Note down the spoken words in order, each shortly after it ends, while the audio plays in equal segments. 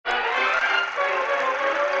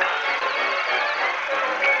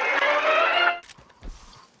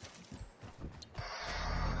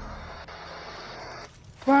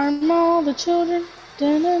the children.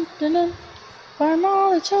 Dun dun dun dun. Farm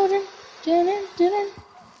all the children. Dun dun dun dun.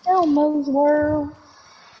 Elmo's world.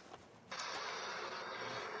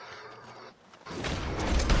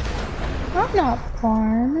 I'm not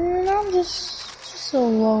farming. I'm just a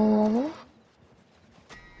low level.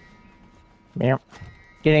 Yep.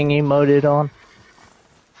 Getting emoted on.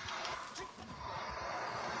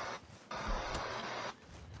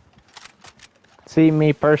 See,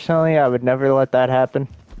 me personally, I would never let that happen.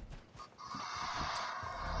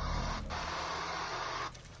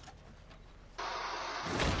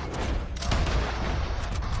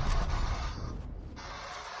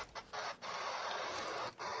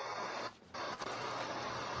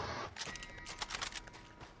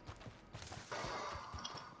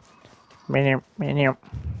 Meow.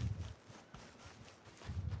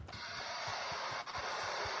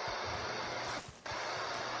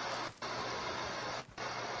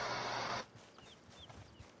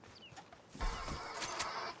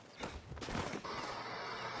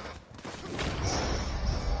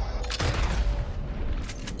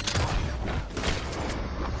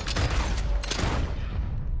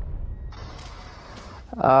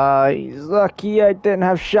 He's lucky I didn't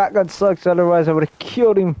have shotgun slugs, otherwise I would have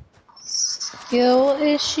killed him. Skill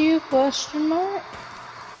issue, question mark?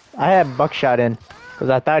 I had buckshot in, because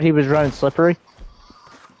I thought he was running slippery.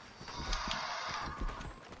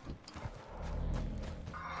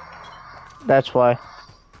 That's why.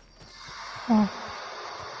 Oh.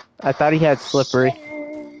 I thought he had slippery.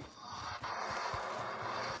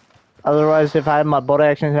 Otherwise, if I had my bolt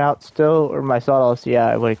actions out still, or my sawdust, yeah,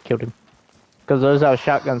 I would have killed him. Because those have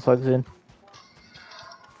shotgun slugs in.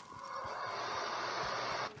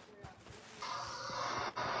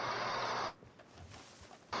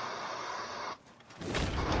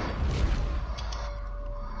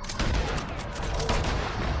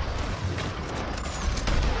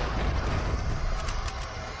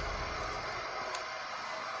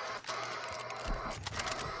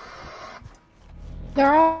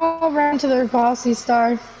 They're all ran to their bossy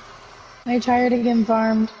star. They tired of getting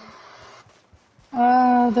farmed.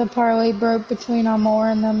 The parlay broke between Amor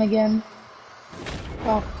and them again.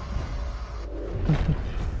 Oh.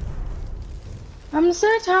 I'm so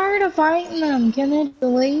tired of fighting them. Can they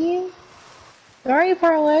leave? They already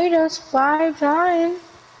parlayed us 5 times.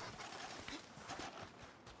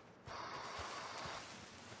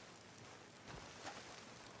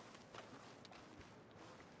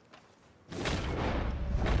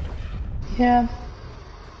 Yeah.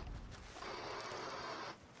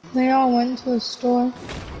 They all went to the store.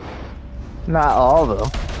 Not all of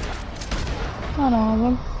them. Not all of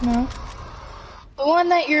them, no. The one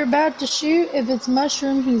that you're about to shoot, if it's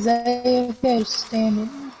mushroom, he's AFK standing.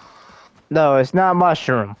 No, it's not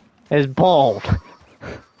mushroom. It's bald.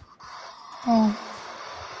 Oh.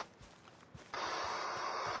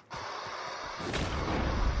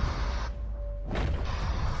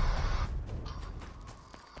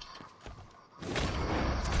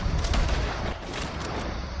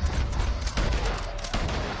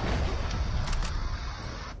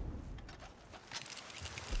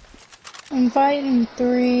 I'm fighting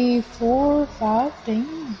 3, 4, 5,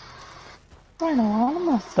 damn. Fighting a lot of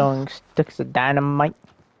muscle. Throwing sticks of dynamite.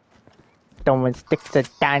 Throwing sticks of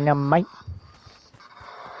dynamite.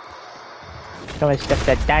 Throwing sticks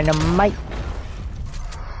of dynamite.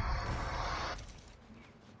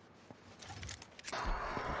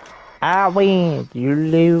 I win, you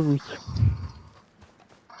lose.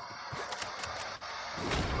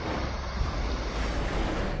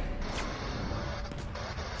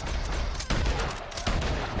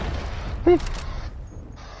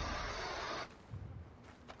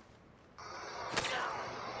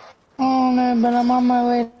 Oh no, but I'm on my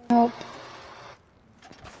way to help.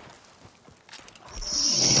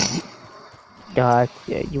 God,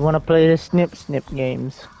 yeah, you wanna play the snip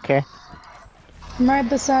games, okay? I'm right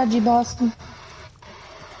beside you, Boston.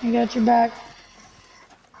 I got your back.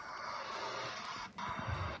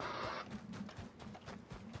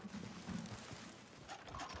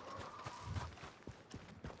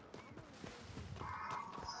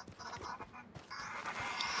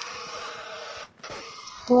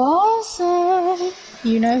 Blossom,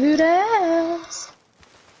 you know who that is.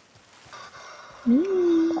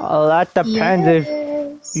 Oh, that depends Yes.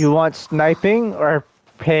 if you want sniping or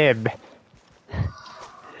pib.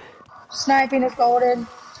 Sniping is golden.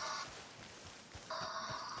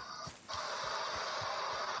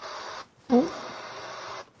 Oh.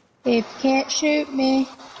 If you can't shoot me,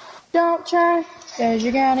 don't try, cause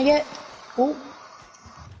you're gonna get. Oh,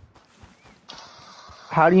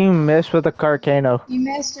 How do you miss with a Carcano? you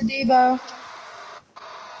missed a Debo.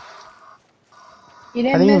 You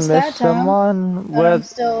How didn't do you miss miss that time. someone But I'm with...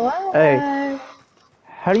 still Hey, alive.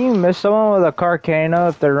 how do you miss someone with a Carcano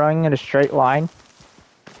if they're running in a straight line?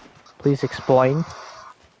 Please explain.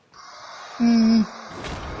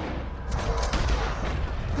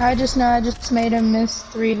 I just know I just made him miss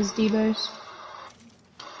 3 of his Devos.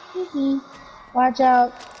 Watch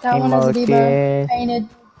out. That one is a Devo. Emote. Painted.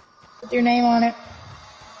 With your name on it.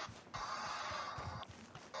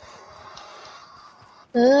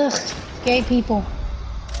 Ugh. Gay people.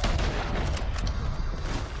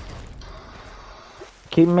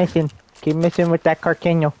 Keep missing. Keep missing with that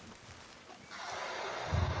Carcano.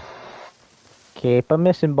 Keep a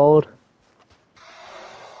missing, bold.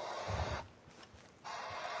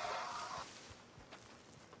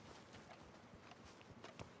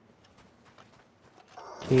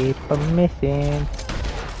 Keep a missing.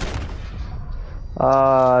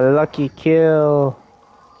 Lucky kill.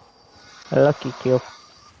 Lucky kill.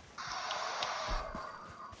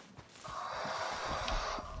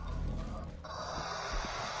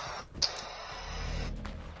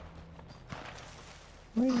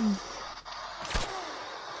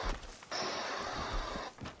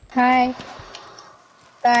 Hi.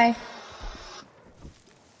 Bye.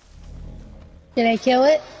 Did I kill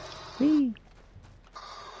it? Whee.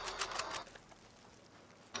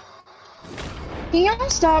 Can y'all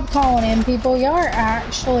stop calling in people? Y'all are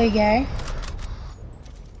actually gay.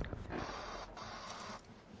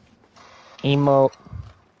 Emote.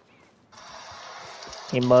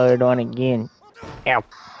 Emote on again. Ow.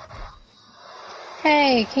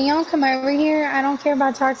 Hey, can y'all come over here? I don't care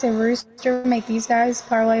about Toxic Rooster. Make these guys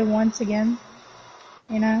parlay once again.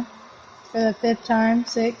 You know? For the 5th time,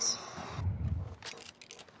 6th.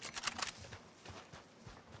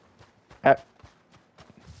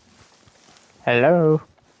 Hello.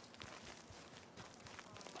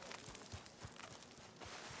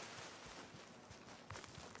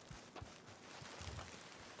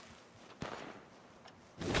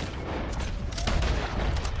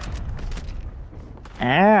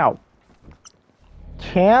 Ow.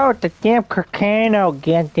 Chill with the damn Carcano,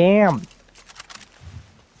 goddamn.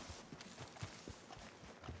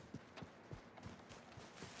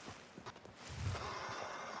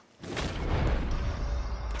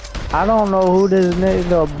 I don't know who this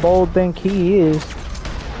nigga Bold think he is,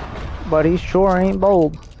 but he sure ain't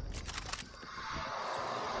bold.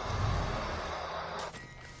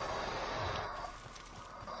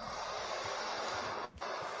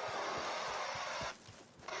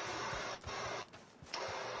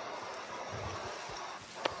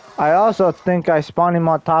 I also think I spawned him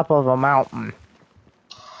on top of a mountain.